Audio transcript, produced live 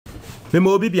Me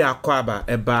mo bi akwaba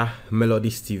eba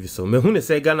Melodies TV so me hu ne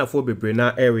say Ghana for bebre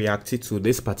na react to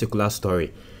this particular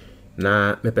story.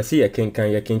 Na me pese ye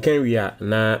kenkan wi a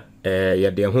na ye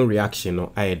de ho reaction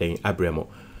no ayeden abremo.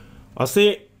 I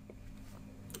say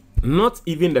not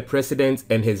even the president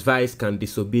and his vice can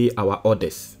disobey our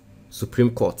orders. Supreme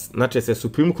Court. Not just a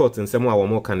Supreme Court in some way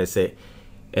more can say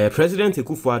President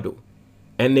Ekufuado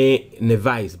and ne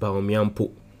vice ba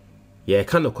omiampo. Ye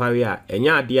kan no kware a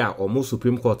enya ade a omo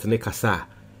Supreme Court ne kasa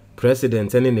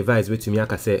president and ne vice betumi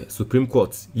aka say Supreme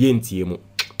Court ye ntie mu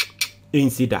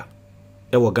insida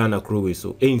e wo Ghana krowe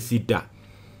so insida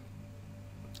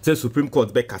say Supreme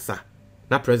Court be kasa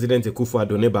na President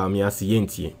Ekufuado ne ba omiase ye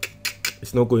ntie.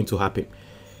 It's not going to happen.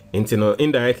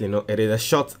 Indirectly, no, it is a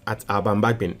shot at Alban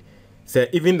Bagbin. Say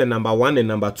even the number 1 and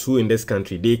number 2 in this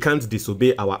country, they can't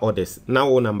disobey our orders.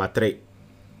 Now number 3.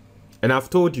 And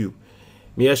I've told you,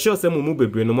 me assure say mumu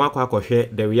bebre no makwa share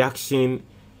the reaction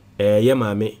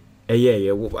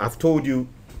I've told you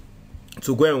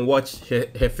to go and watch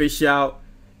her facial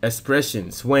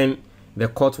expressions when the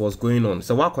court was going on.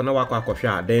 So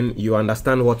then you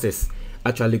understand what is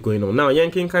actually going on. Now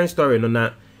yanking kind story no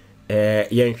na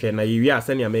yenhwe na yiwi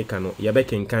asani America no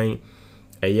yebekenkan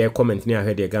comment near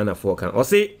head Ghana for can or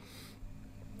say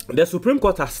the Supreme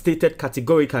Court has stated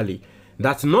categorically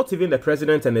that not even the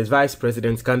president and his vice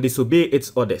president can disobey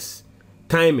its orders,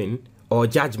 timings or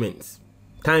judgments.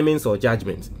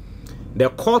 The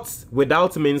courts,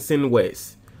 without mincing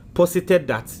words, posited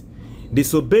that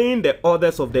disobeying the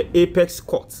orders of the apex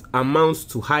court amounts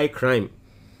to high crime.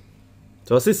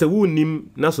 So say who nim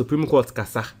na Supreme Court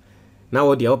kasa. Now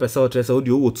what the upper side says how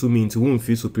do you 2 mean to whom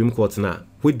feel Supreme Court na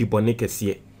with the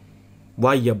bonekesiye.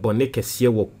 Why your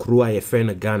bonekesiye wo kroa ye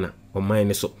friend Ghana or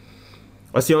mine so.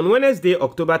 On Wednesday,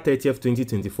 October 30th,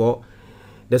 2024,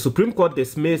 the Supreme Court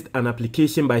dismissed an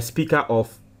application by Speaker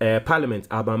of Parliament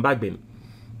Alban Bagbin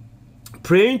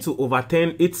praying to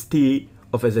overturn its stay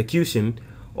of execution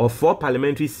of 4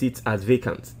 parliamentary seats as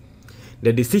vacant.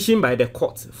 The decision by the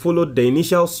court followed the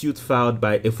initial suit filed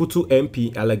by Efutu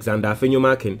MP Alexander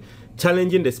Afenyomakin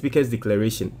challenging the Speaker's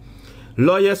declaration.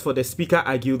 Lawyers for the Speaker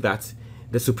argued that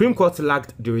the Supreme Court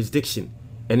lacked jurisdiction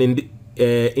and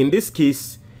in this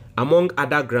case, among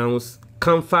other grounds,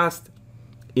 canvassed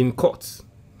in courts.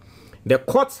 The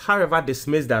court, however,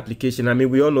 dismissed the application. I mean,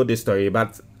 we all know the story,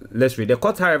 but let's read. The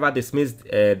court, however, dismissed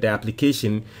the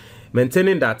application,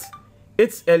 maintaining that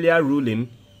its earlier ruling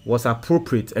was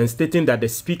appropriate and stating that the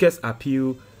Speaker's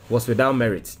appeal was without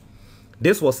merit.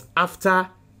 This was after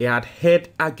it had heard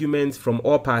arguments from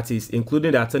all parties,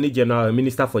 including the Attorney General and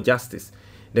Minister for Justice,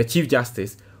 the Chief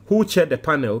Justice, who chaired the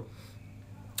panel,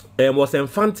 and was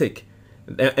emphatic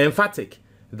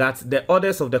that the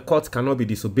orders of the court cannot be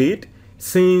disobeyed,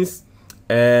 since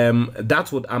that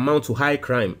would amount to high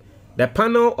crime. The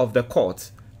panel of the court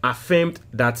affirmed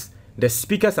that the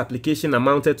Speaker's application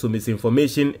amounted to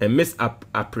misinformation and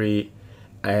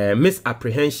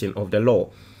misapprehension of the law.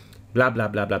 Blah, blah,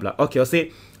 blah, blah, blah. Okay, I'll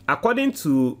say, according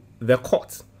to the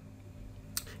court,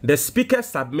 the Speaker's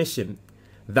submission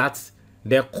that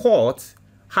the court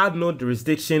had no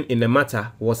jurisdiction in the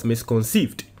matter was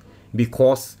misconceived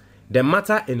because the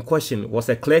matter in question was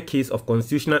a clear case of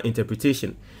constitutional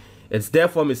interpretation. It's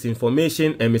therefore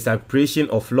misinformation and misapprehension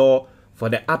of law for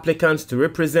the applicants to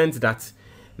represent that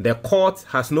the court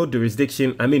has no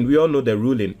jurisdiction. I mean, we all know the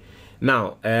ruling.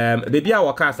 Now, baby,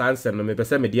 our cast answer no me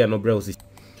person media no browse.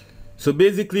 So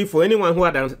basically, for anyone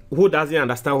who doesn't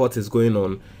understand what is going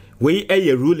on, we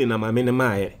a ruling na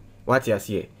mama what you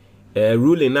say.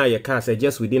 Ruling now you can say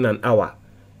just within an hour.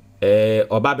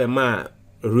 Obabe ma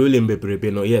ruling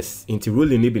bebrebe no yes. Into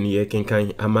ruling ibn ye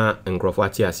kenkan ama nkrofo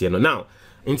what you say no. Now,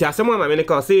 into asemo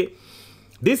ma say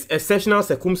this exceptional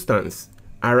circumstance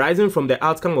arising from the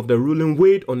outcome of the ruling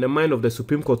weighed on the mind of the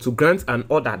Supreme Court to grant an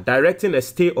order directing a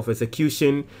stay of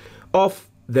execution of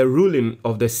the ruling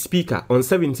of the Speaker on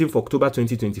 17th October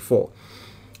 2024.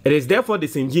 It is therefore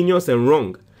disingenuous and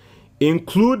wrong,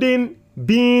 including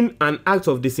being an act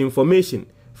of disinformation,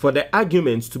 for the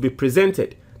arguments to be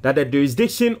presented that the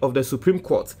jurisdiction of the Supreme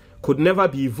Court could never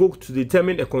be evoked to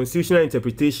determine a constitutional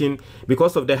interpretation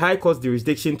because of the High Court's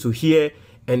jurisdiction to hear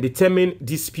and determine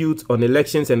disputes on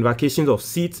elections and vacations of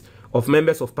seats of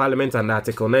members of Parliament under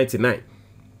Article 99.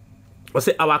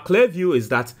 Our clear view is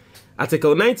that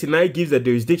Article 99 gives the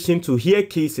jurisdiction to hear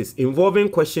cases involving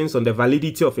questions on the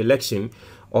validity of election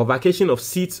or vacation of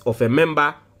seats of a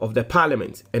member of the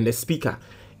Parliament and the Speaker.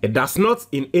 It does not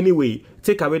in any way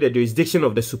take away the jurisdiction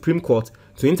of the Supreme Court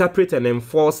to interpret and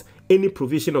enforce any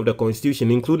provision of the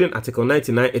Constitution, including Article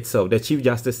 99 itself, the Chief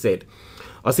Justice said.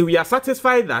 We are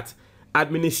satisfied that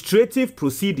administrative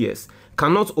procedures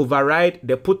cannot override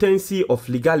the potency of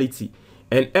legality,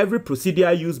 and every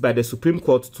procedure used by the Supreme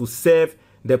Court to serve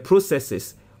the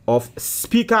processes of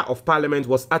Speaker of Parliament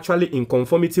was actually in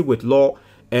conformity with law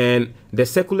and the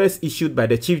circulars issued by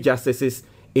the Chief Justices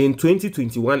in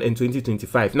 2021 and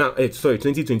 2025. Now,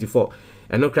 2024.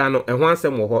 And once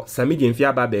Sami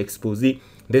Jemfia Baba expose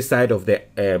this side of the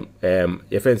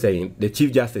saying the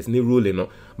Chief Justice ni ruling.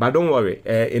 But don't worry,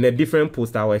 in a different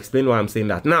post I will explain why I'm saying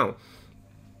that. Now,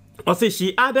 also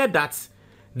she added that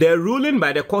the ruling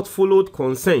by the court followed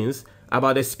concerns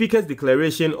about the Speaker's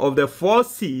declaration of the 4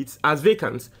 seats as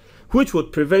vacant, which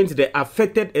would prevent the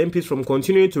affected MPs from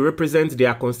continuing to represent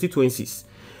their constituencies.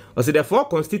 Also, the 4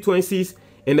 constituencies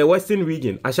in the Western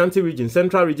region, Ashanti region,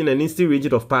 Central region, and Eastern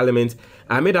region of Parliament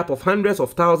are made up of hundreds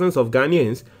of thousands of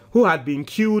Ghanaians who had been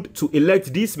queued to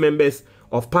elect these members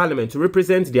of Parliament to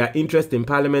represent their interest in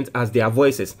Parliament as their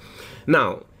voices.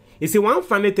 Now, you see, one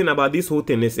funny thing about this whole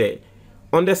thing is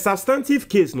on the substantive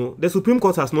case, no, the Supreme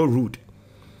Court has not ruled.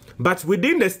 But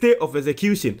within the state of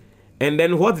execution, and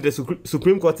then what the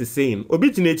Supreme Court is saying, well,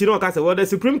 the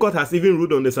Supreme Court has even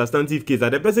ruled on the substantive case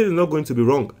that the person is not going to be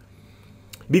wrong.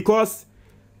 Because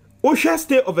Osha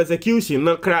state of execution,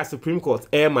 not crash Supreme Court,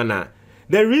 the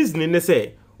reasoning they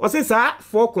say, was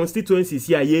 4 constituencies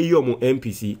here,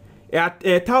 MPC,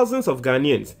 thousands of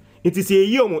Ghanaians. It is a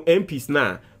MPs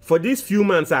now. For these few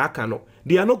months,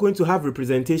 they are not going to have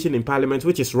representation in Parliament,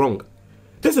 which is wrong.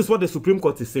 This is what the Supreme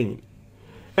Court is saying.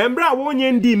 Embra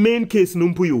won't the main case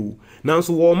numpuyo. Now,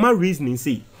 so what my reasoning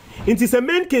say? It is a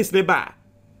main case neba.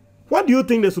 What do you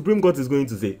think the Supreme Court is going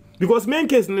to say? Because main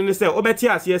case ne say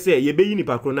obetias yes say ye be ni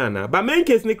pakrona na. But main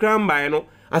case ni kram ba no.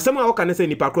 Asema o kan say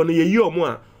ni pakrona ye yi omo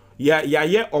a ya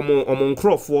ye omo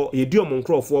nkrofo ye di omo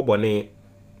nkrofo bone.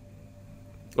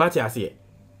 What you say?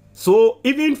 So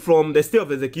even from the state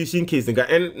of execution case,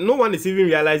 and no one is even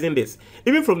realizing this,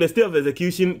 even from the state of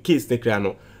execution case,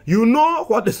 you know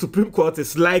what the Supreme Court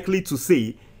is likely to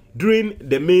say during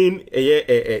the main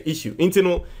issue.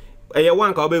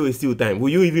 One can waste your time. Will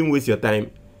you even waste your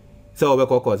time? So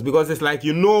because it's like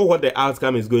you know what the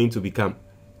outcome is going to become.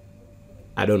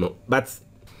 I don't know. But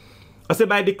I say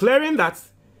by declaring that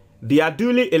their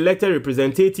duly elected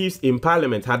representatives in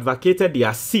Parliament had vacated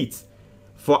their seats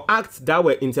for acts that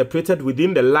were interpreted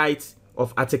within the light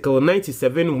of Article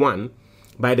 97(1)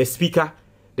 by the Speaker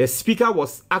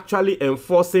was actually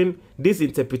enforcing this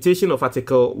interpretation of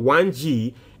Article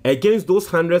 1G against those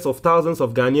hundreds of thousands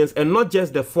of Ghanaians, and not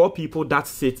just the 4 people that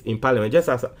sit in Parliament, just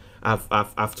as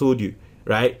I've told you,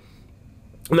 right?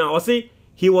 Now, I'll say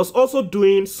he was also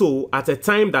doing so at a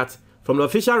time that, from the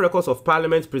official records of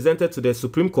Parliament presented to the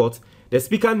Supreme Court, the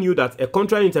Speaker knew that a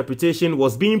contrary interpretation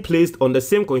was being placed on the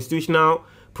same constitutional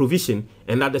provision,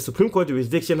 and that the Supreme Court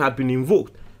jurisdiction had been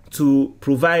invoked to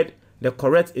provide the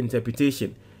correct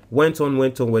interpretation. Went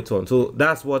on. So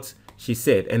that's what she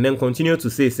said, and then continued to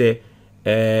say,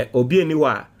 Obi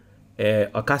eniwa,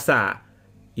 Okasa,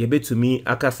 yebe to me,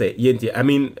 Akase, yenti. I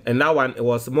mean, and that one, it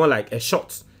was more like a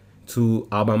shot to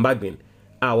Alban Bagbin.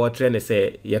 Our trainer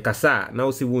say, Yakasa,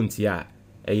 now see wuntia.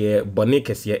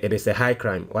 It is a high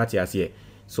crime. What you say?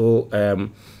 So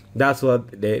that's what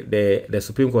the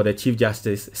Supreme Court, the Chief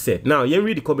Justice said. Now you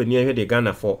read the comment near the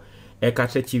Ghana for a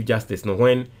catcher Chief Justice. Now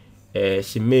when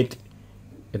she made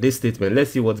this statement,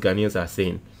 let's see what Ghanaians are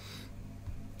saying.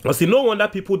 I see, no wonder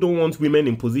people don't want women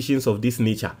in positions of this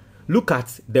nature. Look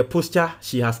at the posture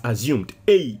she has assumed.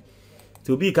 Hey,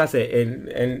 to be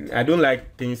and I don't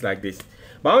like things like this.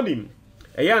 But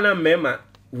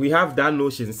we have that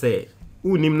notion say.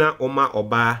 Unimna oma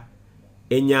oba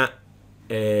enya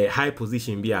high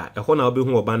position bia ehona obe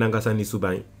hu oba nangasa ni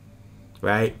suban,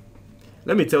 right?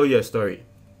 Let me tell you a story.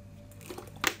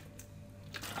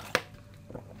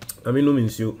 I mean, no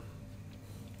means you.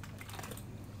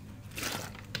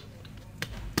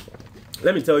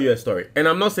 Let me tell you a story, and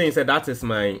I'm not saying that is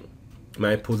my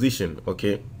position,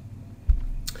 okay?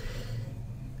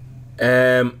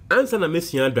 Answer na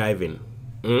mesia driving.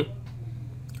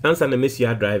 Answer na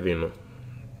mesia driving.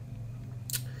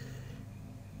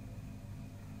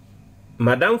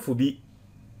 Madam Fubi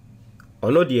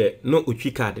ono de no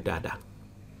utwi card dada.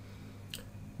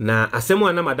 Na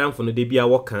asemo na Madam Fu no de bia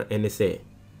woka ene se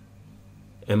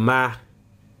emma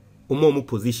umo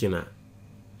position a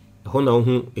ho na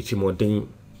hu echimoden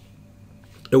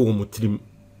e wo mutrim.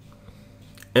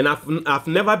 And I've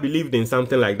never believed in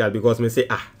something like that, because me say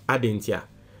I didn't here.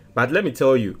 But let me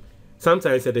tell you,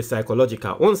 sometimes it is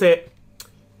psychological. One say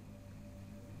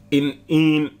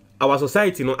in our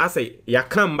society, I say ya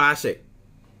can bash it.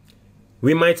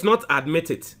 We might not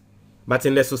admit it, but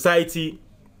in the society,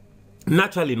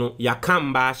 naturally, ya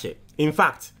can bash it. In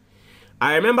fact,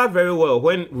 I remember very well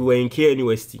when we were in K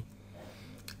University.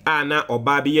 Anna or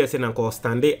Barbie yes and Uncle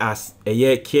standing as a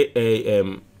year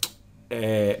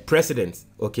president,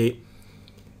 okay.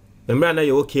 Remember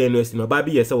you K University no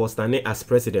Barbie yes was standing as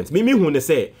president. Mimi who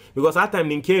say because that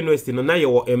time in K University no na you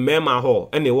were a mema hall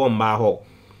and a one bar hall.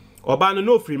 Oba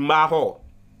no free bar hall.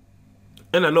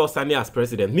 And I know standing as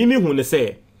president. Mimi who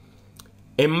say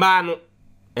emba no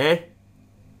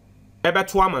ebe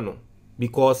tuama no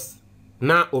because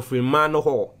na ofri man no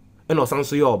hall and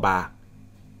osanso your bar.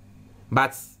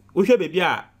 But we should be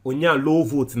onya low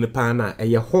vote in the pana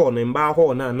a hall and bar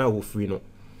hall na ofri no.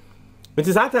 It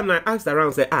is that time I asked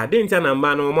around say didn't tell na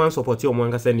no man support your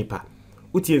man kasa nipa.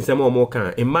 Uti nsema omo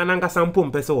kan emma na nkasa mpo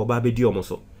mpese wo ba bedi omo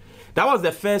so. That was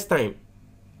the first time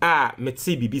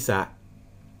metsi bibisa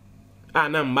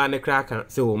na mba ne kra kan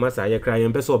say wo masa ye kra ye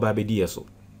mpese wo ba bedi yeso.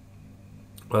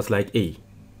 I was like, hey,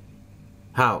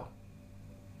 how?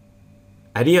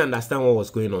 I didn't understand what was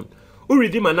going on.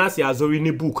 Already Manase Azori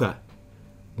ni book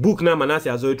na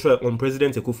Manase Azori try on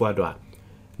President Akufo-Addo.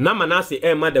 Na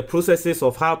Manase the processes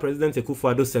of how President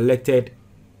Akufo-Addo selected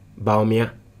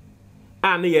Bawumia.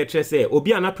 Na ye tre say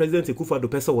obi ana President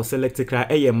Akufo-Addo person was selected kra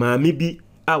maami bi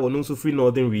won nso free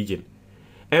northern region.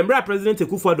 Embra President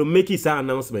Akufo-Addo make his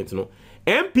announcement no.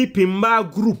 MPP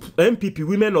mba group, MPP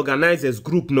women organizers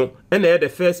group no, and they're the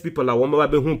first people that want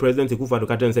to be President Akufo-Addo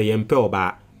can say yempe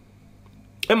oba.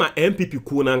 Emma MPP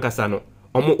kuna nkasa no.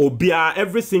 Omo obia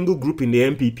every single group in the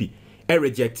MPP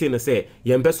rejecting and say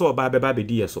yempe so oba beba be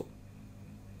die so.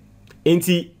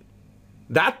 Enti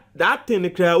that thing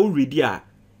kra already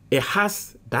it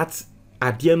has that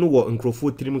adie no wo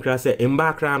nkrofo tirim kra say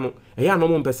emba kra no eya no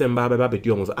mo mpese mba beba be die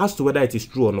omo so as to whether it is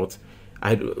true or not.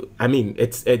 I mean,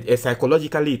 it's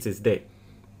psychologically it is there.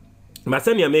 But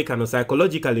send America no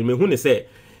psychologically me who say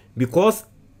because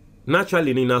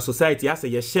naturally in our society as a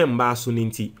yeshem ba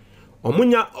suninti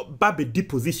omunya ba be deep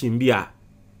position bia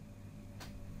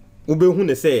ube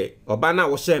who say oba na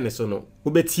wo share ne so no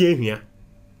ube tie hia.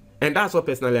 And that's what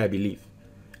personally I believe.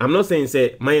 I'm not saying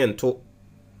say my ento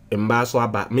mba so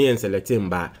aba me en select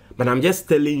mba, but I'm just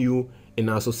telling you in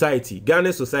our society,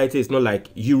 Ghana's society is not like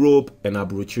Europe and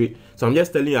Aburuchiri. So I'm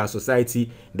just telling you our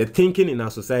society, the thinking in our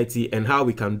society and how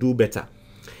we can do better.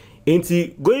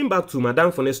 Inti going back to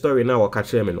Madame Fone's story now, waka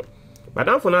me no.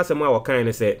 Madame Fone say ma waka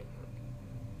and say,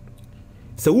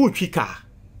 "Se wo twi car."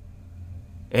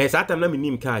 Satam na me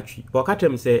nim car twi. Waka tell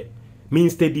me say, "Me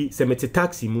steady se mete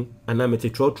taxi mu ana mete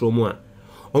trotro mu a.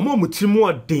 Omo mutirimu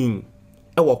odin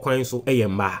e wo kwan so e ye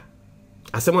mba."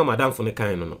 Asema Madame Fone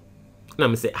kan no. Na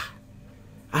me say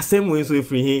asem we so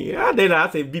free he then I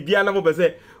say bibia na mo be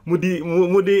say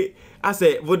mudi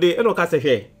ase vode eno ka se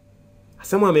hwe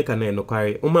asem America na eno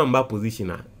kware o ma mba position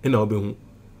na ena obehu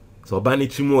so oba ni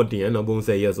trimodin ena obo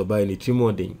say yes oba ni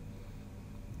trimodin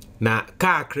na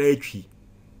ka kra atwi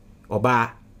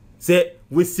oba se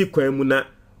we si kwan mu na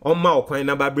o ma okwan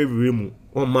na ba brewere mu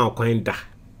o ma okwan da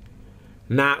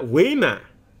na we na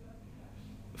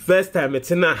first time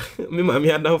etina me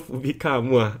mami adamfo bi ka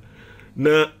mu a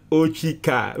na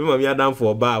ochika me mami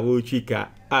adamfo ba ochika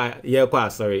yeah kwa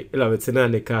sorry ila betina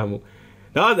ne ka mu.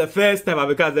 That was the first time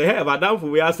because hey adamfo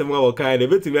we ask them what kind of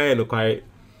betimi aye no kware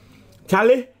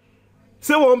chale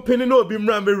se won pini no obi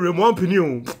mra me rem won pini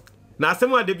o na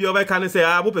asem ade bi oba kan say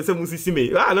bo pese mu sisi me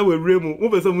na we rem mo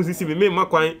pese mu sisi me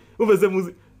makwan mo pese mu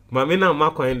mami na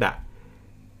makwan da.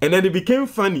 And then it became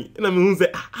funny and I mean say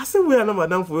asem we na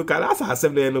madam for ka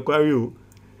asem na no kware o.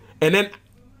 And then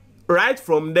right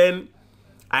from then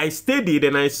I studied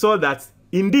and I saw that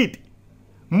indeed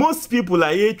most people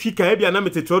are here twika e bia na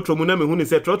mete trotro mu na me hu ne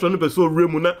say trotro no be so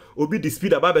remu na obi di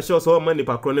speed aba be show so man ni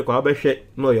pakro ne kwa obehwe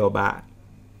no yo ba.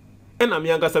 E na me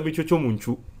angasa bi twotwo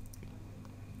munchu.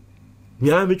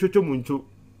 Nya me twotwo munchu.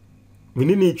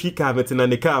 Mini ni twika mete na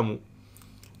ne ka mu.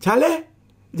 Chale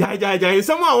jai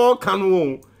some a kan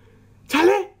wo.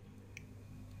 Chale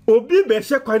obi be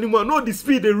hwe kwani mu no di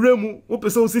speed e remu wo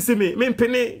pese osisi me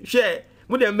mpene hwe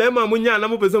mo de mema mo nya na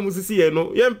mo pese mo sisi ye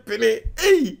no ye mpene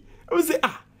eh I say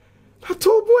na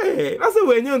to boy na say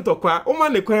we nya ntokwa o ma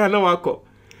ne kwa na wako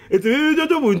eti bi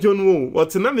jojo bu njo no o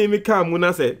tina me ka mu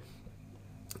na say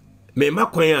me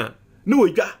makwan a na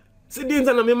odwa se di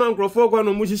nza na me man krofo kwa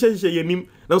no mo hihye yenim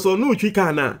na so no twi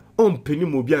ka na o mpeni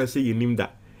mo bi an hye yenim da.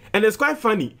 And it's quite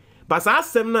funny but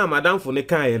asem na madam for ne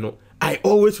kan ye no I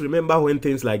always remember when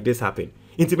things like this happen.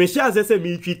 Inti me share say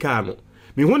me twi ka no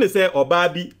me hu ne say oba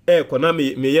bi kona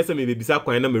me yese me bebisa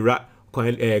kwan na me ra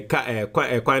kwan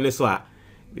ne so a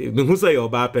me hu say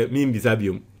oba pe me mbisa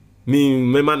biom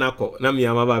me manako na me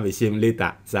amaba be shame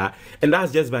later sir. And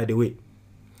that's just by the way.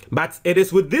 But it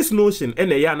is with this notion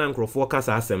and ya na nkrofo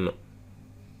kasa asem no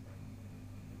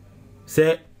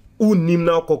say unim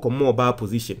na kokomo oba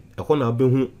position e ho na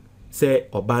obehu say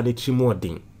oba ne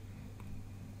trimodin.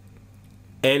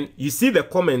 And you see the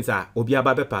comments are obi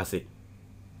ababe pass.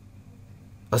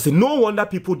 I say no wonder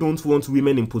people don't want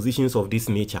women in positions of this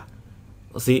nature.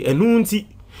 I say enunti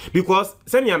because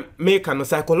senya make an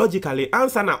psychologically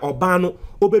answer na obano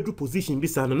obedu position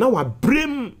bisa no na wa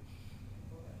brim.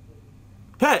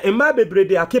 Hey, emba bebre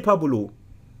they are capable.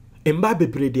 Emba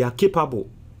bebre they are capable.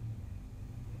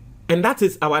 And that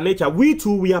is our nature. We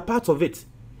too, we are part of it.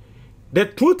 The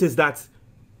truth is that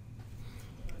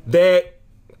the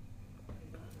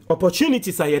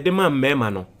opportunities are demand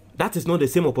memano. That is not the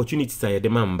same opportunities are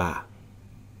demand ba.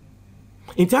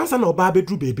 In terms of oba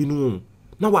bedru baby no.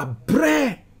 Na wa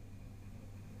bre.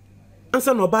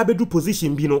 Ansa no oba bedru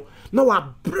position bi no. Na wa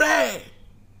bre.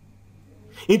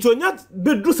 Into nya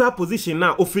bedru sa position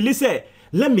now. Ofili say,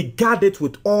 let me guard it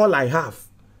with all I have.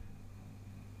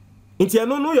 Into you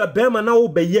know your bema na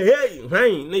obey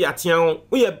hey na ya tian.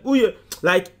 We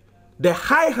like the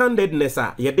high-handedness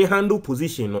ye de handle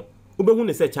position no. Ube hu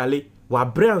ne say Charlie wa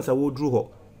bre ansa wo dru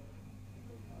ho.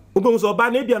 Ube so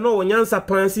ba na bia no wonyansa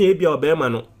pansi e bia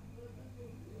obema no.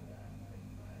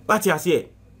 What you say?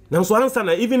 Now so answer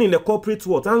na even in the corporate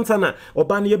world answer na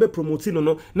oba na ye be promoting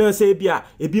no na say bia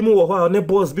ebi mu wo ho ne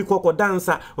boss bi kokko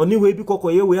dancer oni we bi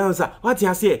kokko ye we answer. What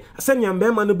you say? Asenya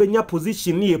mbema no benya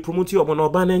position ni e promote obo na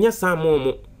oba na nya samo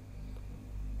mo.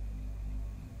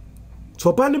 So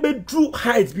oba ne be drew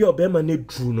height bi obema na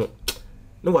drew no.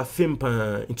 No wa fame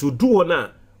pa into do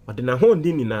na ode na ho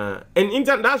ndi ni na. And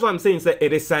that's what I'm saying say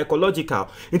it is psychological.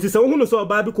 It is who no so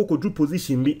oba bi kokko drew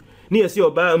position bi ni esi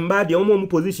oba mba de omo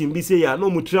position bi say ya no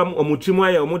omutrim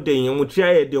aye omuden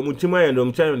omutria de omutrim aye no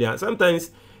omutria de.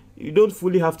 Sometimes you don't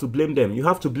fully have to blame them. You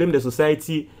have to blame the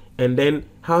society and then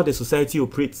how the society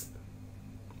operates.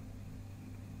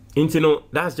 Intino,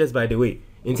 that's just by the way.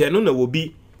 Intino no will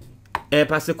be a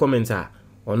passive commenter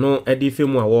or no edi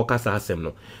film wa workers asem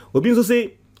no. Obi so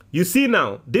say, you see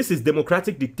now, this is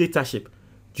democratic dictatorship,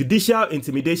 judicial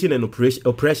intimidation and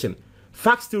oppression.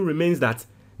 Fact still remains that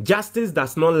justice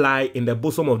does not lie in the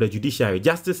bosom of the judiciary.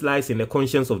 Justice lies in the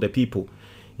conscience of the people.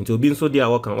 Into being so dear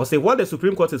work. Or say what the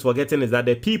Supreme Court is forgetting is that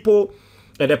the people,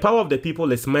 the power of the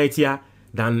people is mightier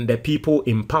than the people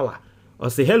in power. Or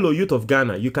say, hello, youth of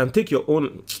Ghana, you can take your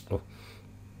own.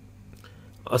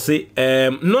 Or say,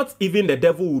 not even the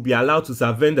devil will be allowed to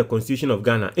subvert the constitution of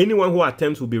Ghana. Anyone who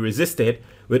attempts will be resisted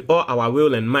with all our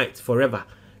will and might forever.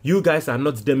 You guys are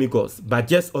not demigods, but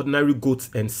just ordinary goats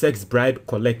and sex bribe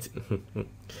collect.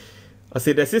 I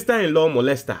say the sister-in-law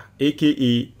molester,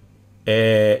 aka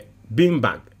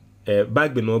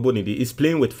Bagbin is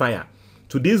playing with fire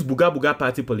to these Buga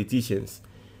party politicians.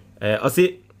 I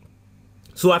say,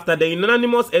 so after the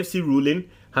unanimous FC ruling,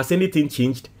 has anything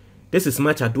changed? This is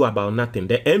much ado about nothing.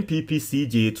 The MPP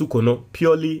CJ took on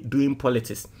purely doing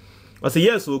politics. I say,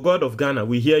 yes, O God of Ghana,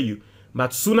 we hear you.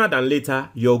 But sooner than later,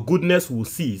 your goodness will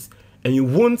cease. And you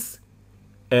won't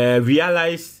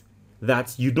realize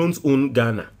that you don't own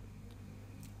Ghana.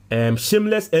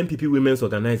 Shameless MPP women's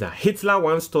organizer. Hitler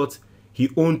once thought he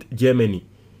owned Germany.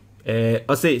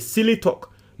 I say, silly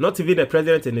talk. Not even the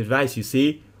president and advice you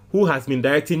say, who has been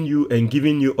directing you and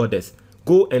giving you orders.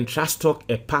 Go and trash talk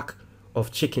a pack of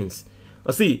chickens.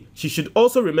 I see, she should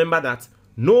also remember that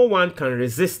no one can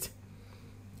resist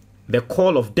the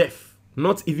call of death.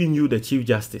 Not even you, the Chief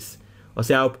Justice. I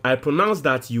say, I pronounce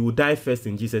that you will die first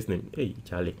in Jesus' name. Hey,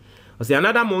 Charlie. I say,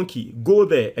 another monkey, go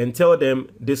there and tell them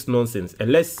this nonsense.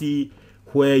 And let's see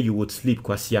where you would sleep,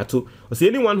 Kwasiato. I say,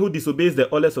 anyone who disobeys the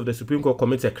orders of the Supreme Court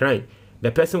commits a crime.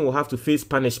 The person will have to face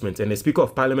punishment. And the Speaker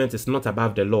of Parliament is not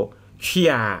above the law.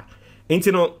 Chia. Ain't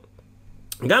you know,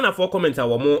 Ghana for comments are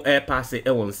more air pass it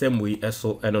on same way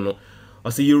so I don't know. I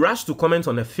say, you rush to comment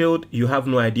on a field you have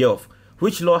no idea of.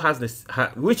 Which law has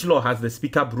the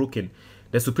Speaker broken?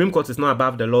 The Supreme Court is not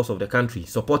above the laws of the country.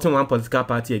 Supporting one political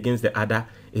party against the other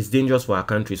is dangerous for our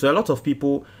country. So a lot of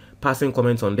people passing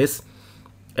comments on this.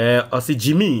 I say,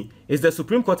 Jimmy, is the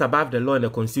Supreme Court above the law and the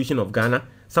Constitution of Ghana?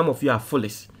 Some of you are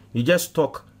foolish. You just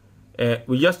talk.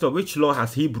 We just talk. Which law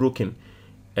has he broken?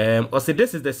 I say,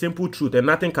 this is the simple truth and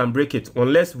nothing can break it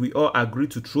unless we all agree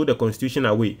to throw the Constitution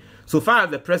away. So far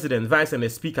as the President, Vice and the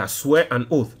Speaker swear an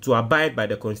oath to abide by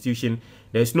the Constitution,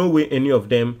 there is no way any of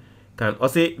them can. I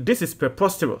say, this is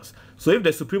preposterous. So if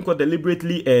the Supreme Court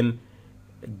deliberately and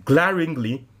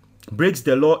glaringly breaks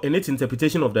the law in its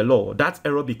interpretation of the law, that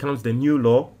error becomes the new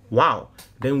law. Wow.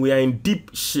 Then we are in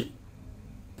deep shit.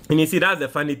 And you see, that's the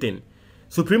funny thing.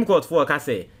 Supreme Court for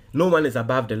say, no one is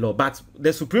above the law. But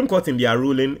the Supreme Court in their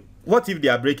ruling, what if they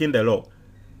are breaking the law?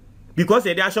 Because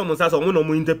they are showing us someone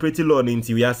who interpret law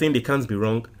until we are saying they can't be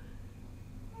wrong.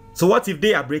 So what if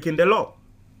they are breaking the law?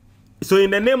 So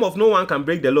in the name of no one can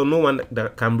break the law, no one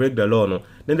that can break the law, no.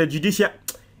 Then the judicial,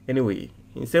 anyway,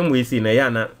 in some way, see,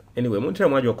 Nayana, anyway, I'm trying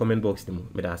to your comment box,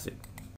 that's it.